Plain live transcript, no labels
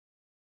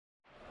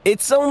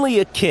It's only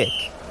a kick,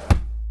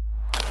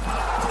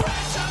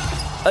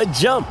 a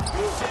jump,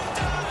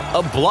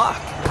 a block.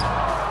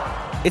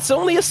 It's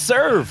only a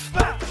serve.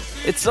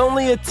 It's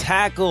only a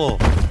tackle,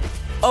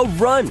 a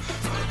run.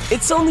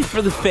 It's only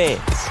for the fans.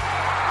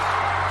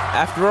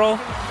 After all,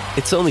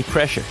 it's only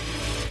pressure.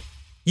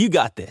 You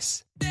got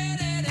this.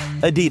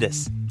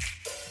 Adidas.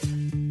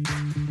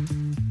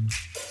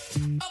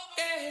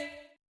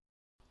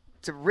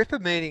 It's a Ripper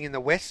meeting in the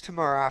West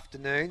tomorrow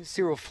afternoon,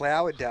 Cyril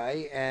Flower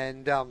Day,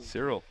 and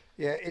Cyril.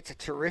 yeah, it's a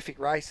terrific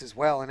race as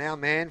well. And our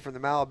man from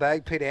the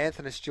mailbag, Peter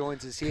Anthonys,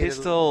 joins us here.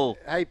 Pistol.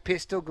 Hey,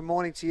 Pistol. Good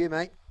morning to you,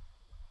 mate.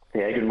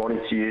 Yeah, good morning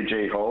to you,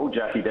 G Hall,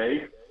 Jackie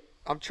D.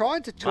 I'm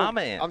trying to talk.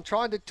 My man. I'm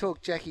trying to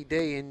talk Jackie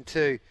D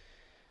into,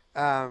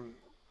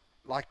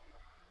 like,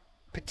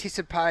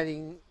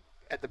 participating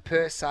at the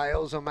Perth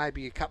sales or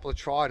maybe a couple of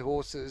tried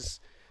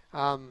horses.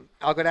 I've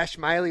got Ash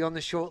Maley on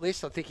the short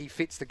list. I think he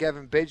fits the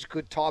Gavin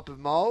Bedggood type of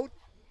mould.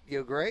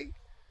 You agree?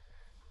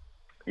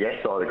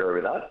 Yes, I'd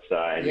agree with that.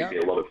 And Yeah.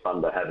 it'd be a lot of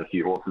fun to have a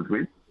few horses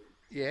with.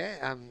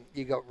 Yeah.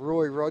 You got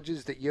Roy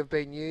Rogers that you've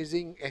been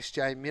using,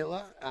 SJ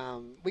Miller.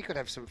 We could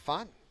have some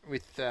fun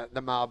with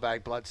the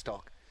mailbag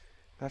bloodstock.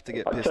 I have to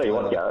get I'll Pistol tell you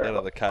what, out Gareth.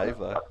 of the cave,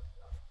 though.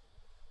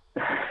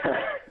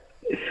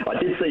 I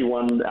did see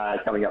one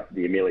coming up for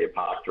the Amelia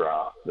Park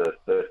draft, the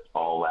first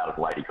bowl out of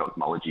Lady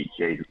Cosmology.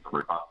 Jesus,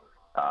 Ripper.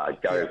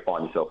 Go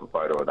find yourself a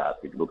photo of that.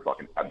 It looks like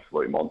an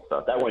absolute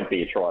monster. That won't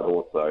be a tried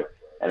horse, though,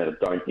 and I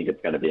don't think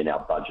it's going to be in our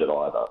budget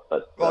either.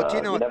 But Well, do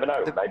you know you what never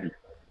know. the- Maybe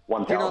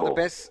one Do you know talent what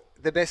horse.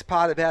 the best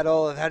part about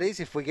all of that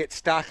is? If we get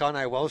stuck, I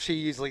know, well, she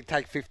usually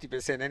take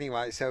 50%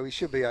 anyway, so we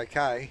should be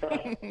okay.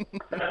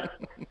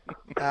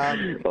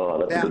 Oh,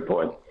 that's now- a good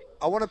point.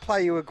 I want to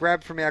play you a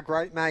grab from our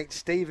great mate,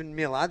 Stephen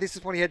Miller. This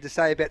is what he had to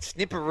say about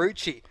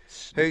Snipperucci,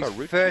 who's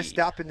Snipperucci. first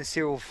up in the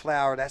Cyril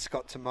Flower at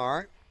Ascot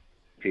tomorrow.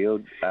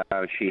 Field.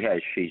 She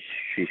has.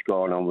 She's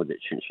gone on with it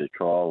since the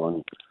trial,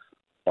 and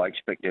I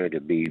expect her to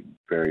be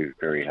very,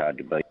 very hard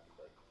to beat.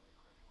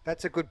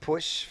 That's a good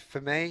push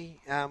for me.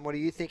 What are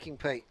you thinking,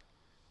 Pete?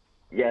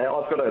 Yeah,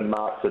 I've got a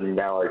marked and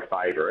narrow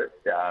favourite.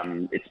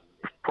 Its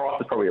price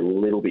is probably a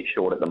little bit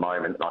short at the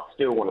moment, and I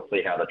still want to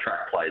see how the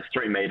track plays.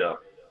 3 metre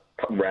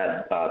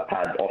rad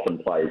pad often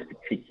plays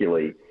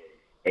particularly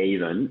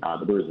even.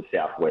 The Brewers are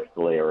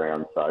southwesterly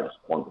around, so I just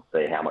want to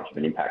see how much of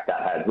an impact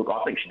that has. Look,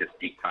 I think she just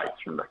dictates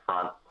from the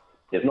front.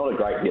 There's not a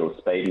great deal of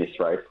speed in this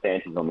race.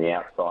 Stanton's on the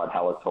outside.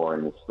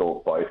 Halatorin will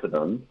stalk both of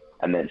them.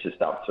 And then it's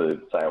just up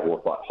to, say, a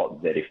horse like Hot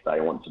Z if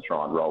they want to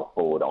try and roll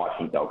forward. I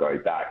think they'll go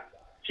back.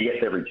 She gets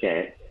every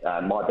chance.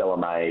 My Bella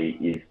May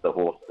is the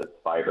horse that's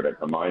favourite at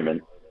the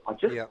moment. I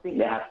just think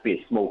there has to be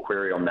a small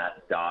query on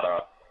that data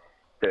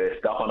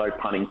first up. I know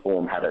Punting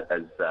Form had it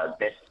as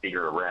best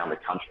figure around the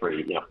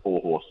country in a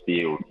 4-horse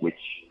field, which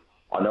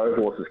I know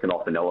horses can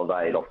often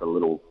elevate off a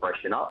little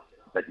freshen up,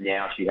 but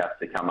now she has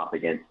to come up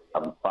against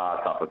a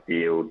far tougher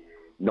field,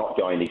 not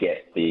going to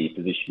get the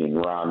positioning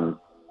run.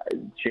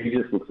 She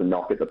just looks a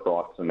knock at the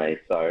price for me.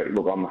 So,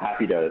 look, I'm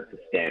happy to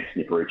stamp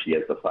Snipperucci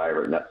as the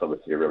favourite, and that's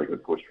obviously a really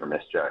good push from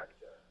SJ.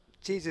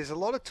 Geez, there's a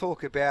lot of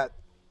talk about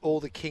all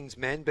the King's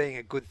Men being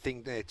a good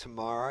thing there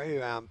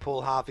tomorrow.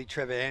 Paul Harvey,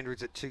 Trevor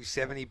Andrews at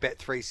 270, bet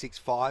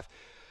 365.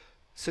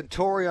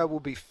 Centaurio will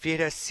be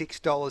fitter,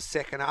 $6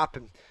 second up.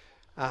 And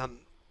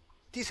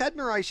this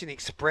Admiration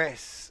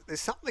Express,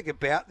 there's something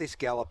about this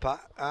galloper.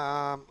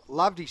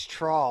 Loved his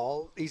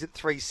trial. He's at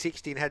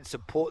 360 and had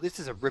support. This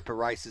is a ripper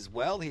race as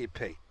well here,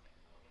 Pete.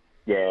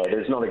 Yeah,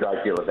 there's not a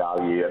great deal of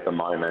value at the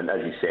moment. As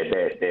you said,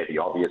 they're the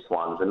obvious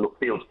ones. And look,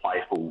 Fields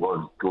Playful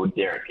was good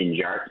there at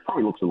Pinjarra. It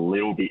probably looks a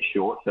little bit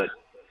short, but,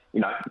 you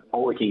know,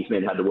 all the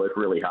Kingsmen had to work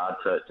really hard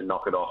to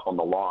knock it off on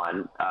the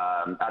line.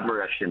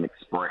 Admiration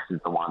Express is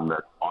the one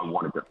that I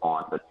wanted to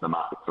find, but the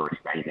market's already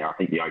staying there. I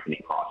think the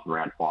opening price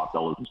around $5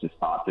 was just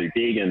far too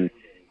big, and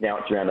now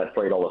it's around that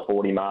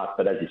 $3.40 mark.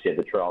 But as you said,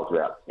 the trials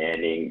were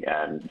outstanding.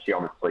 She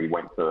obviously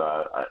went to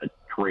a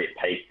career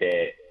peak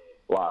there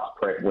last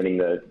prep, winning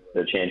the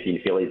champion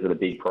fillies at a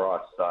big price.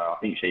 So I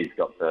think she's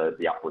got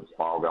the upward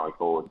spiral going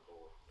forward.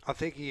 I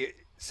think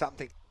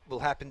something will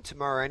happen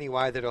tomorrow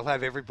anyway that'll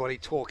have everybody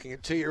talking. A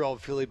 2-year-old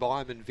filly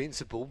by him,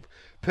 Invincible,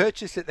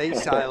 purchased at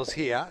these sales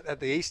here, at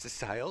the Easter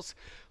sales,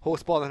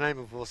 horse by the name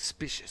of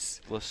Auspicious.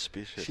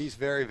 Auspicious. She's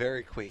very,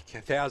 very quick.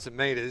 1,000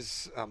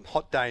 metres,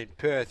 hot day in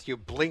Perth. You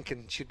blink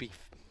and should be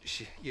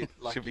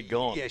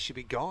gone. Yeah, she'd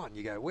be gone.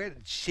 You go, where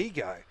did she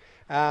go?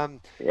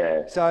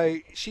 Yeah. So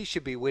she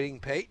should be winning,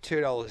 Pete.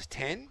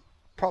 $2.10,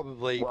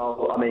 probably.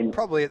 Well, I mean,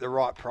 probably at the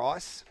right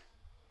price.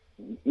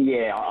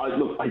 Yeah,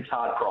 look, it's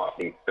hard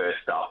pricing first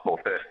start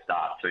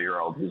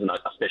 2-year-olds, isn't it?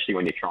 Especially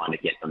when you're trying to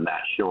get them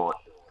that short.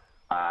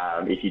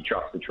 If you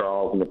trust the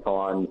trials and the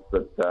times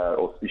that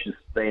Auspicious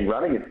has been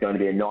running, it's going to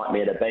be a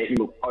nightmare to beat.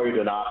 Look,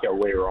 Odinaka,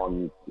 we were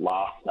on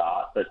last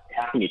start, but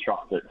how can you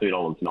trust it at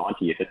 $2.90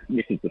 if it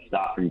misses the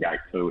start from gate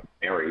 2, it's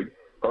buried?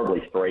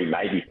 Probably 3,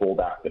 maybe 4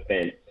 back the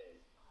fence.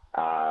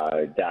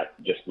 That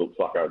just looks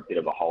like a bit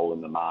of a hole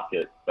in the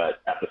market.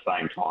 But at the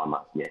same time,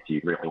 yes,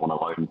 you really want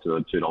to load into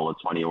a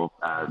 $2.20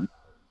 or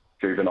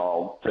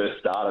juvenile first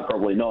starter,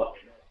 probably not.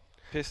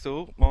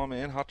 Pistol, my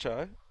man,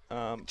 Hutcho.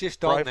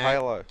 Just on Brave that,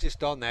 Halo.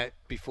 just on that,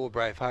 before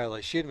Brave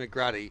Halo, Shooter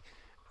McGruddy,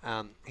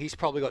 he's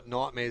probably got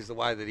nightmares the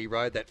way that he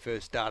rode that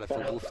first starter for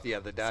Wolf the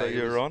other day. So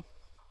you were on?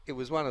 It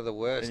was one of the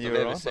worst And you I've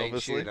were ever on, seen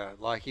obviously. Shooter.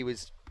 Like, he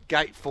was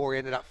gate 4,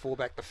 ended up 4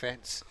 back the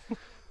fence.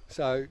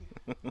 So,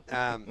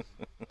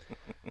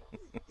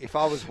 if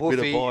I was Bit of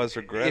Wolfie, buyer's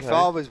regret, if hey?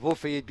 I was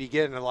Wolfie, he'd be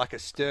getting like a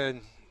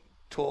stern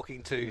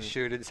talking to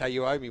Shooter and say,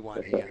 "You owe me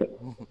one here."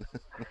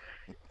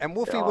 And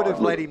Wolfie would have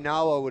let him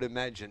know, I would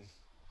imagine.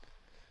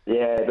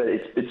 Yeah, but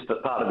it's the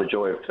part of the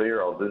joy of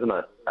 2-year-olds, isn't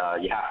it?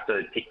 You have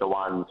to pick the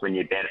ones when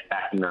you're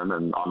backing them,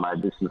 and I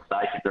made this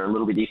mistake. If they're a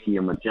little bit iffy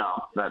on the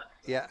jump, that's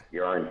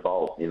your own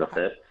fault in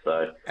effect.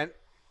 So.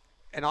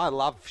 And I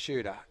love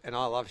Shooter,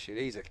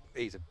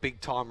 He's a big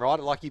time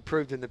rider, like he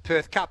proved in the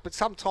Perth Cup. But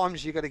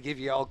sometimes you got to give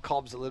your old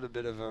cobs a little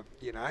bit of a,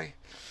 you know.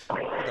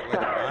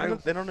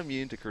 They're not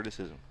immune to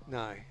criticism.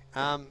 No.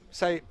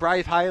 So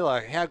Brave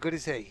Halo, how good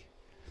is he?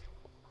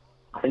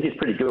 I think he's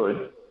pretty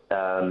good.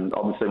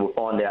 Obviously, we'll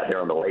find out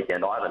there on the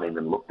weekend. I haven't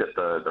even looked at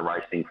the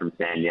racing from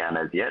Sandown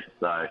as yet,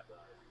 so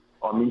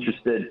I'm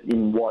interested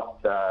in what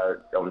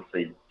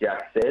obviously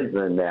Jack says,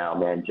 and our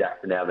man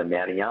Jackson now the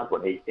mounting yard,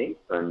 what he thinks.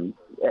 And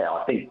yeah,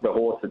 I think the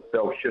horse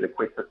itself should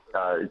equip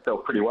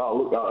itself pretty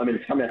well. Look, I mean,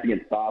 it's coming up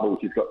against Barbles,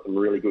 who's got some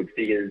really good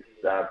figures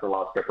for the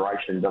last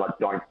preparation, but I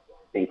don't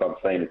think I've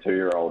seen a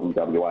 2-year-old in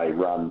WA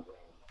run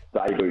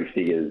debut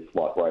figures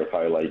like Brave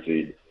Halo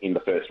did in the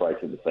first race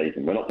of the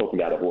season. We're not talking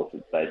about a horse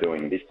that they're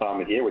doing this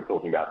time of year. We're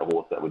talking about the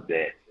horse that was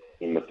there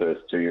in the first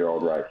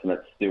 2-year-old race, and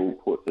it still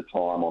put the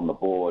time on the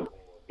board.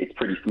 It's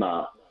pretty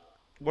smart.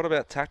 What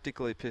about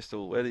tactically,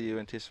 Pistol? Where do you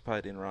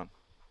anticipate in run?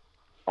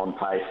 On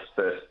pace,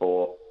 first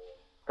 4,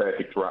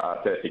 perfect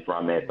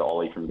run there to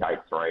Ollie from gate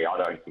 3.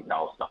 I don't think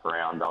they'll stuff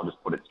around. They'll just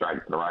put it straight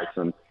into the race,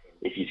 and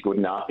if he's good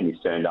enough and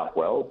he's turned up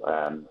well,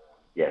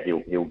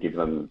 he'll give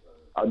them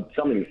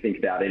something to think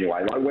about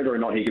anyway. Like whether or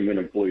not he can win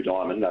a Blue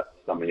Diamond, that's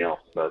something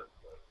else. But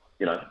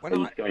he's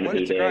going to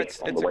be there on the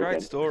It's a weekend.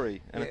 great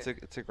story, and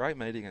it's a great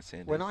meeting at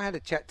Sandown. When I had a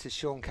chat to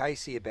Sean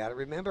Casey about it,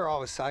 remember I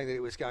was saying that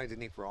it was going to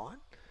Nick Ryan,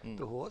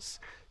 the horse.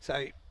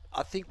 So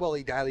I think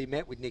Wally Daly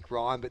met with Nick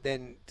Ryan, but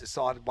then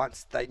decided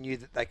once they knew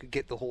that they could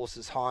get the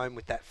horses home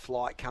with that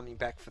flight coming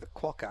back for the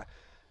Quokka,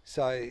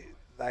 so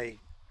they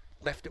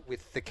left it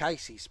with the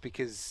Caseys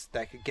because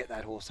they could get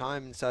that horse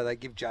home, and so they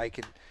give Jake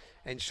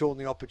and Sean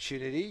the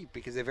opportunity,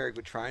 because they're very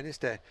good trainers,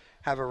 to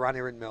have a run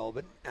here in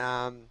Melbourne.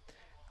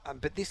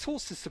 But this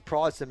horse has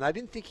surprised them. They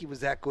didn't think he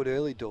was that good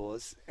early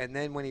doors, and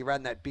then when he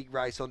ran that big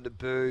race on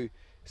Debut,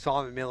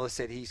 Simon Miller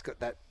said he's got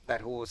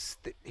that horse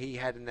that he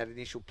had in that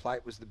initial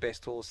plate was the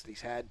best horse that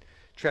he's had.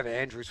 Trevor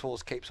Andrews'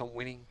 horse keeps on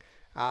winning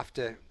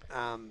after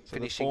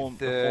finishing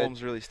third. The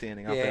form's really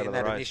standing up out of in the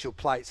that race. initial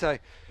plate. So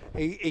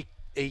he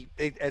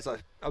as I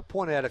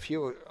pointed out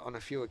on a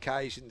few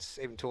occasions,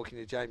 even talking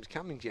to James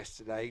Cummings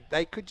yesterday,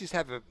 they could just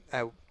have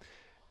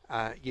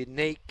a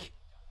unique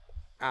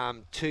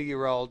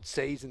 2-year-old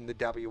season, the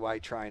WA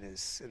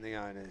trainers and the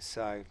owners.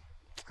 So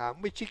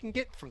which you can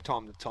get from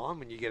time to time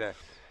when you get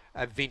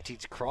a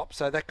vintage crop.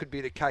 So that could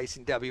be the case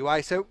in WA.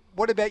 So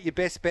what about your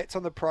best bets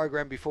on the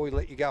program before we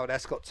let you go at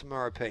Ascot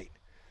tomorrow, Pete?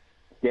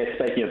 Yeah,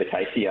 speaking of the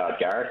Casey yard,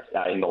 Gareth,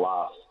 in the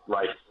last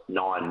race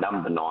 9,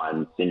 number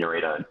 9,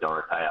 Senorita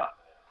Dorothea.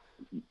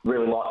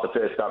 Really liked the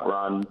first up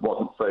run,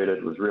 wasn't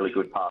suited, was really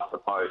good past the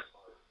post.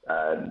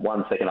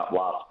 1 second up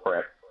last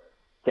prep.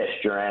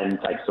 Tesh Duran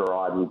takes a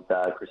ride with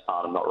Chris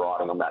Harden not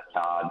riding on that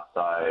card.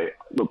 So,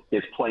 look,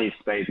 there's plenty of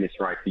speed in this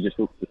race. He just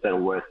looks to settle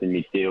worse in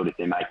midfield. If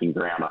they're making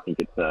ground, I think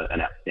it's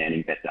an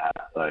outstanding bet to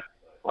have. So,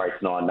 race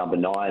 9, number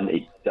 9.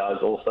 It does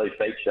also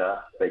feature,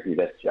 speaking of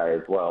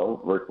SJ as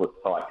well, Ruthless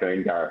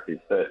Tycoon, Gareth, his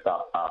first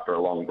up after a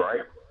long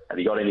break. Have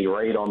you got any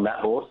read on that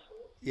horse?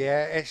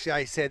 Yeah,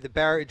 SJ said the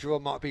barrier draw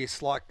might be a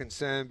slight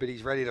concern, but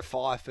he's ready to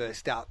fire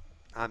first up.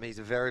 He's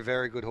a very,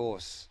 very good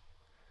horse.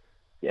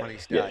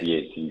 Yes, he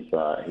is. He's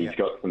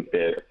got some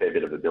fair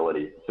bit of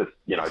ability. It's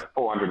just,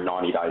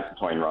 490 days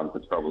between runs.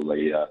 It's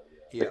probably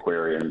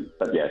Aquarium.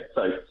 But yeah,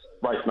 so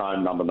race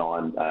 9, number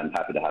 9, I'm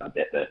happy to have a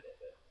bet there.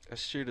 A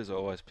shooter's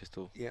always,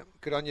 Pistol. Yeah,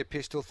 good on you,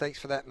 Pistol. Thanks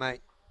for that,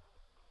 mate.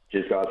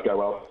 Cheers, guys. Go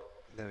well.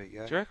 There we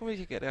go. Do you reckon we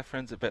could get our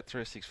friends at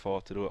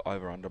Bet365 to do an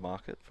over-under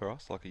market for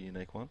us, like a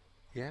unique one?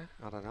 Yeah,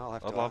 I don't know.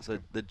 I'd love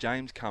the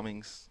James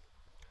Cummings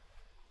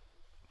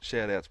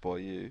shout-outs by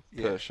you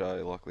per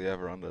show, like the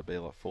over-under would be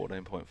like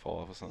 14.5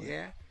 or something.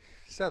 Yeah,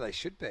 so they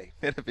should be.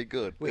 It'd be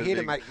good. We're here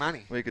to make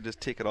money. We could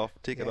just tick it off.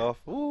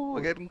 Ooh,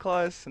 we're getting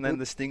close. And then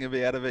the sting would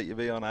be out of it. You'd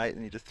be on 8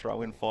 and you just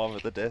throw in 5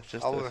 at the death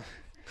just to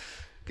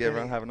get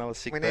everyone have another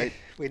sick beat.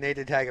 We need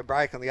to take a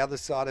break. On the other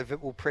side of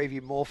it, we'll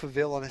preview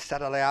Morphettville on a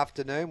Saturday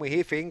afternoon. We're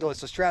here for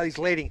Inglis, Australia's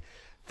leading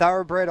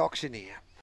thoroughbred auctioneer.